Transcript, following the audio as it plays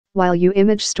While you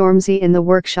image Stormzy in the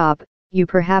workshop, you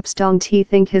perhaps don't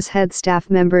think his head staff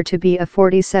member to be a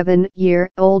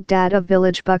 47-year-old dad of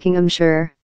Village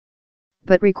Buckinghamshire.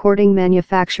 But recording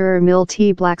manufacturer Mill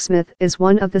T. Blacksmith is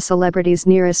one of the celebrity's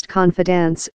nearest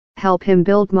confidants, help him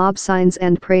build Mob Signs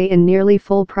and Pray in nearly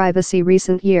full privacy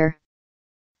recent year.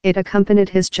 It accompanied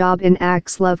his job in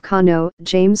acts Love Kano,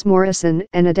 James Morrison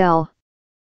and Adele.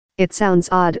 It sounds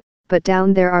odd, but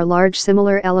down there are large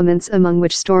similar elements among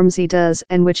which Stormzy does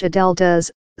and which Adele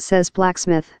does, says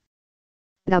Blacksmith.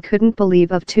 Thou couldn't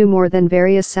believe of two more than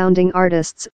various sounding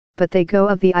artists, but they go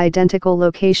of the identical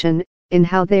location, in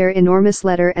how they're enormous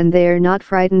letter and they're not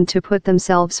frightened to put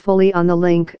themselves fully on the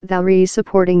link, thou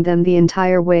supporting them the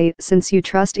entire way since you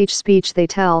trust each speech they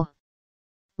tell.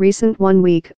 Recent 1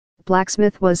 week,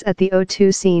 Blacksmith was at the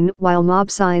O2 scene while Mob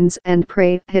Signs and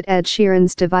Pray hit Ed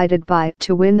Sheeran's Divided By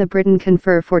to win the Britain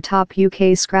Confer for Top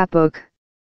UK Scrapbook.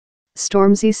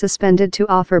 Stormzy suspended to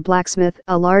offer Blacksmith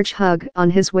a large hug on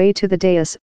his way to the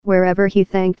dais, wherever he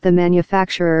thanked the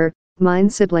manufacturer, "Mine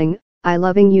sibling, I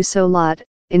loving you so lot,"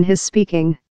 in his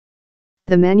speaking.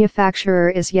 The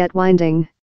manufacturer is yet winding.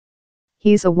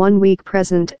 He's a 1 week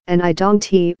present and I don't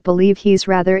believe he's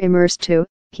rather immersed too,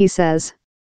 he says.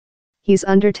 He's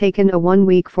undertaken a 1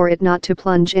 week for it not to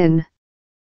plunge in.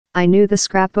 I knew the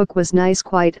scrapbook was nice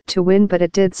quite to win but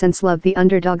it did sense love the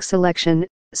underdog selection,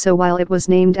 so while it was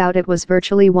named out it was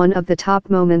virtually one of the top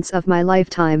moments of my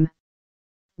lifetime.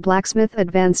 Blacksmith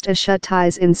advanced a shut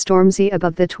ties in Stormzy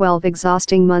above the 12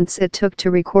 exhausting months it took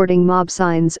to recording Mob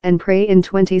Signs and Pray in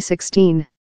 2016.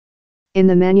 In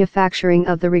the manufacturing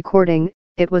of the recording,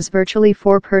 it was virtually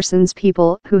 4 persons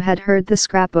people who had heard the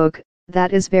scrapbook.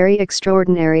 That is very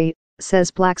extraordinary,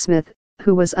 says Blacksmith,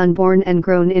 who was unborn and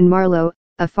grown in Marlow,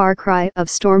 a far cry of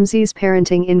Stormzy's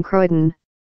parenting in Croydon.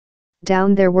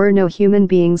 Down there were no human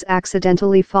beings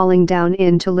accidentally falling down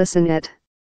in to listen it.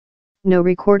 No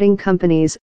recording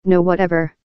companies, no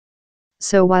whatever.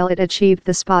 So while it achieved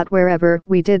the spot wherever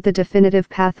we did the definitive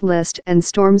path list and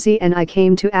Stormzy and I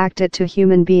came to act it to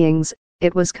human beings,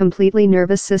 it was completely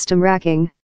nervous system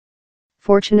racking.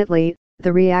 Fortunately,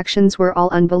 the reactions were all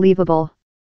unbelievable.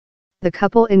 The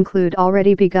couple include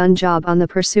already begun job on the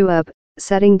pursue up,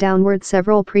 setting downward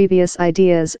several previous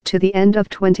ideas to the end of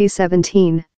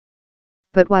 2017.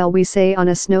 But while we say on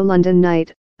a snow London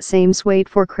night, same's wait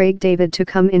for Craig David to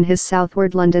come in his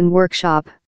southward London workshop.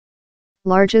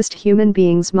 Largest human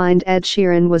beings mind Ed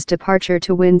Sheeran was departure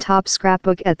to win top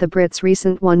scrapbook at the Brits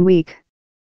recent 1 week.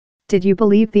 Did you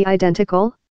believe the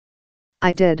identical?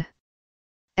 I did.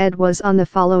 Ed was on the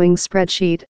following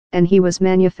spreadsheet, and he was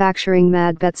manufacturing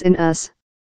mad bets in us.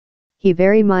 He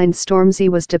very mind Stormzy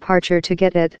was departure to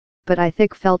get it, but I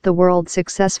felt the world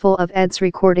successful of Ed's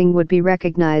recording would be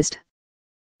recognized.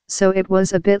 So it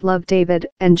was a bit love David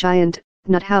and giant,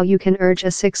 not how you can urge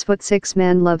a 6'6"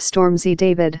 man love Stormzy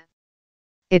David.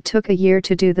 It took a year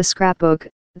to do the scrapbook,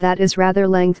 that is rather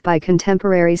length by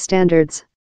contemporary standards.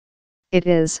 It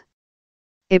is.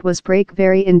 It was break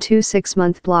vary in 2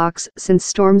 6-month blocks since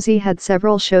Stormzy had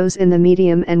several shows in the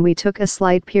medium and we took a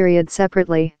slight period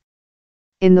separately.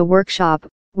 In the workshop,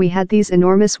 we had these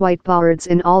enormous whiteboards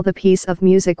in all the piece of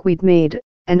music we'd made,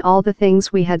 and all the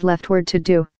things we had leftward to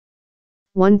do.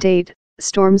 One date,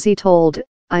 Stormzy told,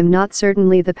 "I'm not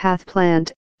certainly the path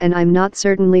plant, and I'm not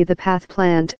certainly the path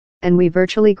plant," and we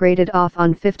virtually graded off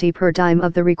on 50 per dime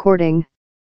of the recording.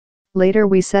 Later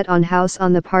we set on house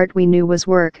on the part we knew was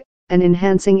work, and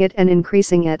enhancing it and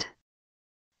increasing it.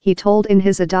 He told in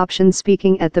his adoption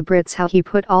speaking at the Brits how he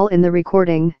put all in the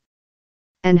recording.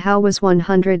 And how was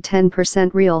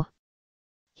 110% real.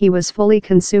 He was fully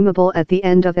consumable at the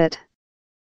end of it.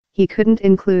 He couldn't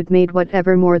include made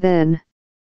whatever more than.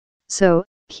 So,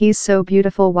 he's so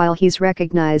beautiful while he's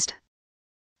recognized.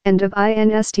 End of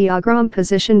Instagram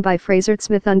position by Fraser T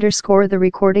Smith _ the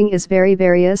recording is very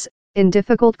various, in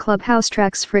difficult clubhouse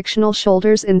tracks frictional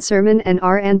shoulders in sermon and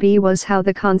R&B was how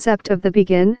the concept of the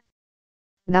begin.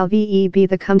 Thou be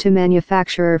the come to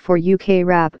manufacturer for UK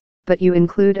rap, but you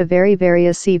include a very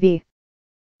various CV.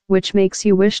 Which makes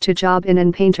you wish to job in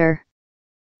an painter.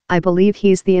 I believe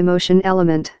he's the emotion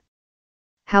element.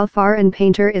 How far an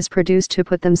painter is produced to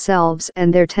put themselves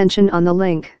and their tension on the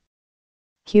link.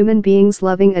 Human beings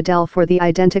loving Adele for the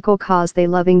identical cause they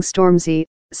loving Stormzy,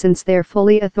 since they're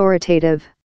fully authoritative.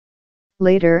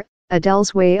 Later,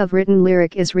 Adele's way of written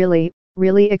lyric is really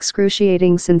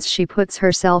excruciating since she puts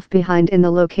herself behind in the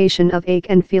location of ache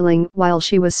and feeling while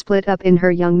she was split up in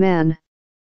her young man.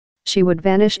 She would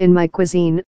vanish in my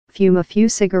cuisine, fume a few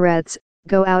cigarettes,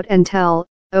 go out and tell,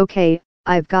 "Okay,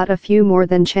 I've got a few more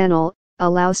than channel,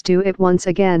 allows do it once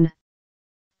again."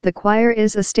 The choir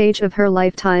is a stage of her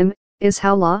lifetime, is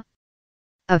how law.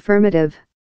 Affirmative.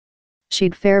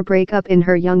 She'd fair break up in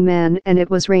her young man and it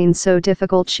was rain so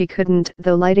difficult she couldn't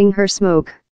though lighting her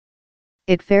smoke.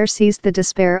 It fair seized the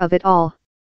despair of it all.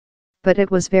 But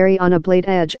it was very on a blade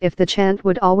edge if the chant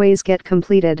would always get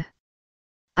completed.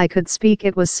 I could speak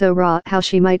it was so raw how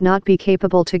she might not be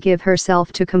capable to give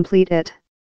herself to complete it.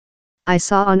 I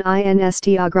saw on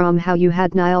Instagram how you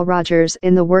had Nile Rodgers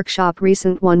in the workshop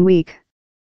recent 1 week.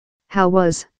 How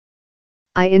was?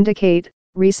 I indicate,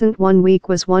 recent 1 week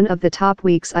was one of the top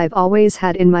weeks I've always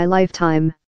had in my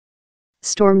lifetime.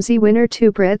 Stormzy winner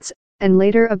 2 Brits, and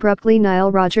later abruptly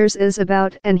Nile Rodgers is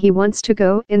about and he wants to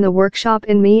go in the workshop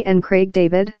in me and Craig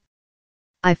David.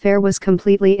 I fair was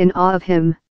completely in awe of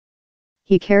him.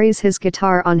 He carries his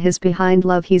guitar on his behind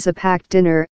love he's a packed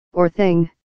dinner, or thing.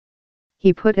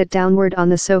 He put it downward on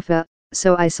the sofa,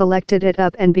 so I selected it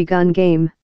up and begun game.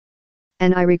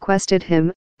 And I requested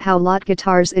him, how lot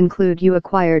guitars include you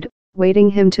acquired, waiting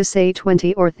him to say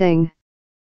 20 or thing.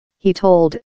 He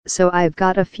told, so I've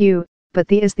got a few, but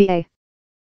the is the A.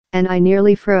 And I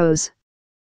nearly froze.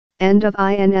 End of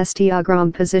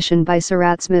Instagram position by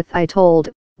Smith. I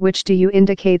told, which do you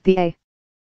indicate the A?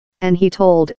 And he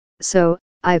told, so,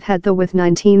 I've had the with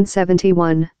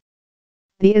 1971.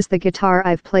 The is the guitar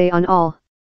I've play on all.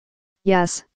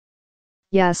 Yes.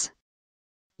 Yes.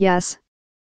 Yes.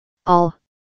 All.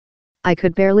 I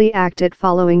could barely act it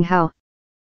following how.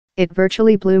 It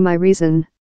virtually blew my reason.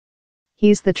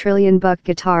 He's the $1 trillion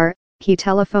guitar, he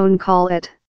telephone call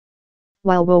it.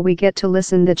 While will we get to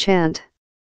listen the chant?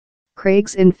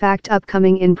 Craig's in fact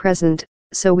upcoming in present,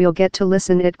 so we'll get to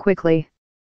listen it quickly.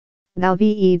 Thou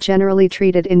ve generally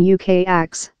treated in UK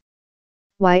acts.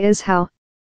 Why is how?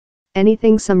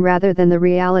 Anything some rather than the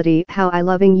reality how I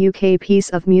loving UK piece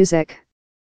of music.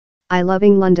 I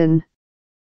loving London.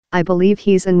 I believe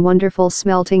he's an wonderful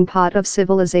smelting pot of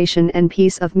civilization and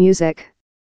piece of music.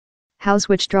 How's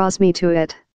which draws me to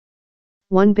it?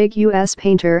 One big US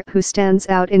painter who stands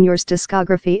out in yours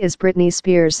discography is Britney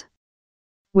Spears.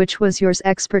 Which was yours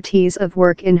expertise of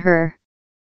work in her?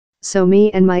 So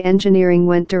me and my engineering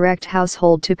went direct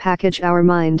household to package our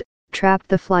mind, trapped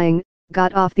the flying,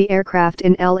 got off the aircraft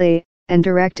in LA, and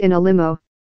direct in a limo.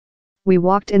 We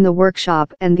walked in the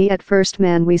workshop and the at first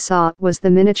man we saw was the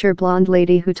miniature blonde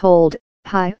lady who told,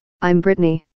 "Hi, I'm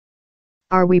Britney.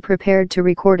 Are we prepared to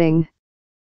recording?"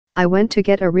 I went to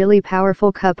get a really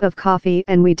powerful cup of coffee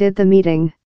and we did the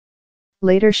meeting.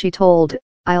 Later she told,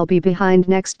 "I'll be behind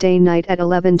next day night at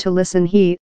 11 to listen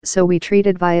so we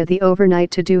treated via the overnight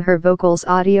to do her vocals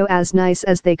audio as nice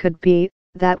as they could be,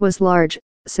 that was large,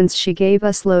 since she gave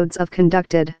us loads of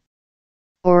conducted.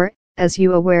 Or, as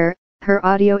you aware, her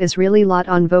audio is really lot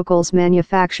on vocals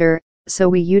manufacture, so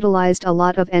we utilized a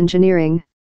lot of engineering."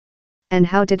 And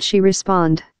how did she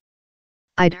respond?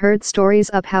 I'd heard stories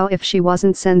up how if she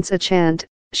wasn't sense a chant,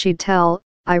 she'd tell,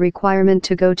 I requirement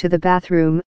to go to the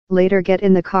bathroom, later get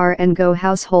in the car and go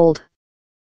household.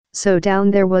 So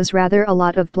down there was rather a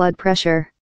lot of blood pressure.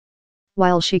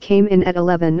 While she came in at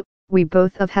 11, we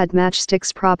both have had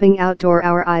matchsticks propping outdoor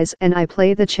our eyes and I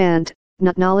play the chant,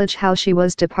 not knowledge how she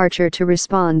was departure to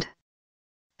respond.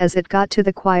 As it got to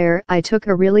the choir I took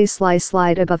a really sly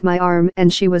slide above my arm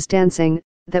and she was dancing,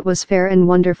 that was fair and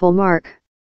wonderful mark.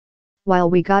 While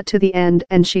we got to the end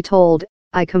and she told,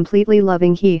 I completely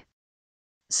loving he.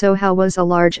 So how was a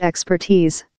large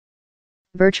expertise?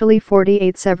 Virtually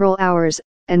 48 several hours,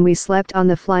 and we slept on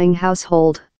the flying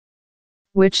household.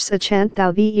 Which's a chant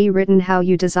thou ve written how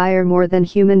you desire more than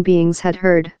human beings had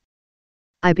heard.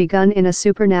 I begun in a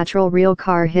supernatural real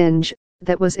car hinge,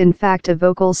 that was in fact a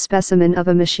vocal specimen of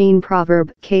a machine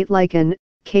proverb, Kate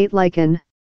Lycan.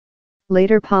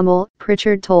 Later Pommel,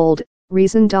 Pritchard told,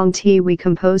 reason dong ti we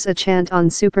compose a chant on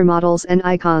supermodels and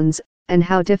icons, and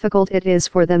how difficult it is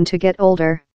for them to get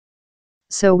older.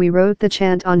 So we wrote the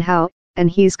chant on how, and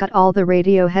he's got all the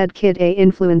Radiohead Kid A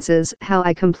influences how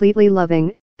I completely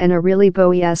loving, and a really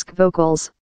Bowie-esque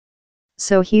vocals.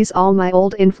 So he's all my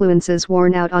old influences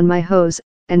worn out on my hose,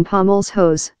 and Pommel's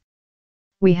hose.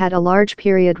 We had a large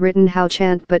period written how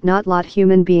chant but not lot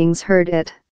human beings heard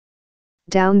it.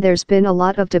 Down there's been a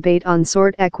lot of debate on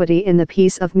sort equity in the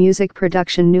piece of music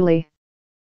production newly.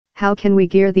 How can we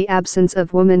gear the absence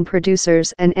of women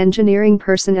producers and engineering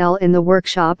personnel in the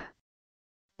workshop?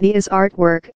 The is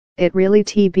artwork, it really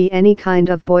be any kind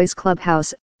of boys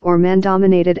clubhouse, or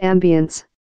man-dominated ambience.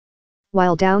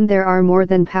 While down there are more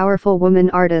than powerful women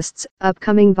artists,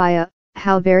 upcoming via,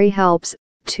 how very helps,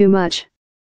 too much.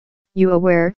 You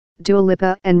aware, Dua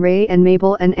Lipa and Ray and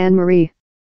Mabel and Anne-Marie.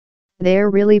 They're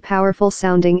really powerful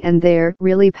sounding and they're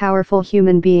really powerful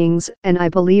human beings, and I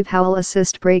believe how'll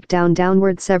assist break down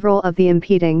downward several of the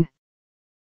impeding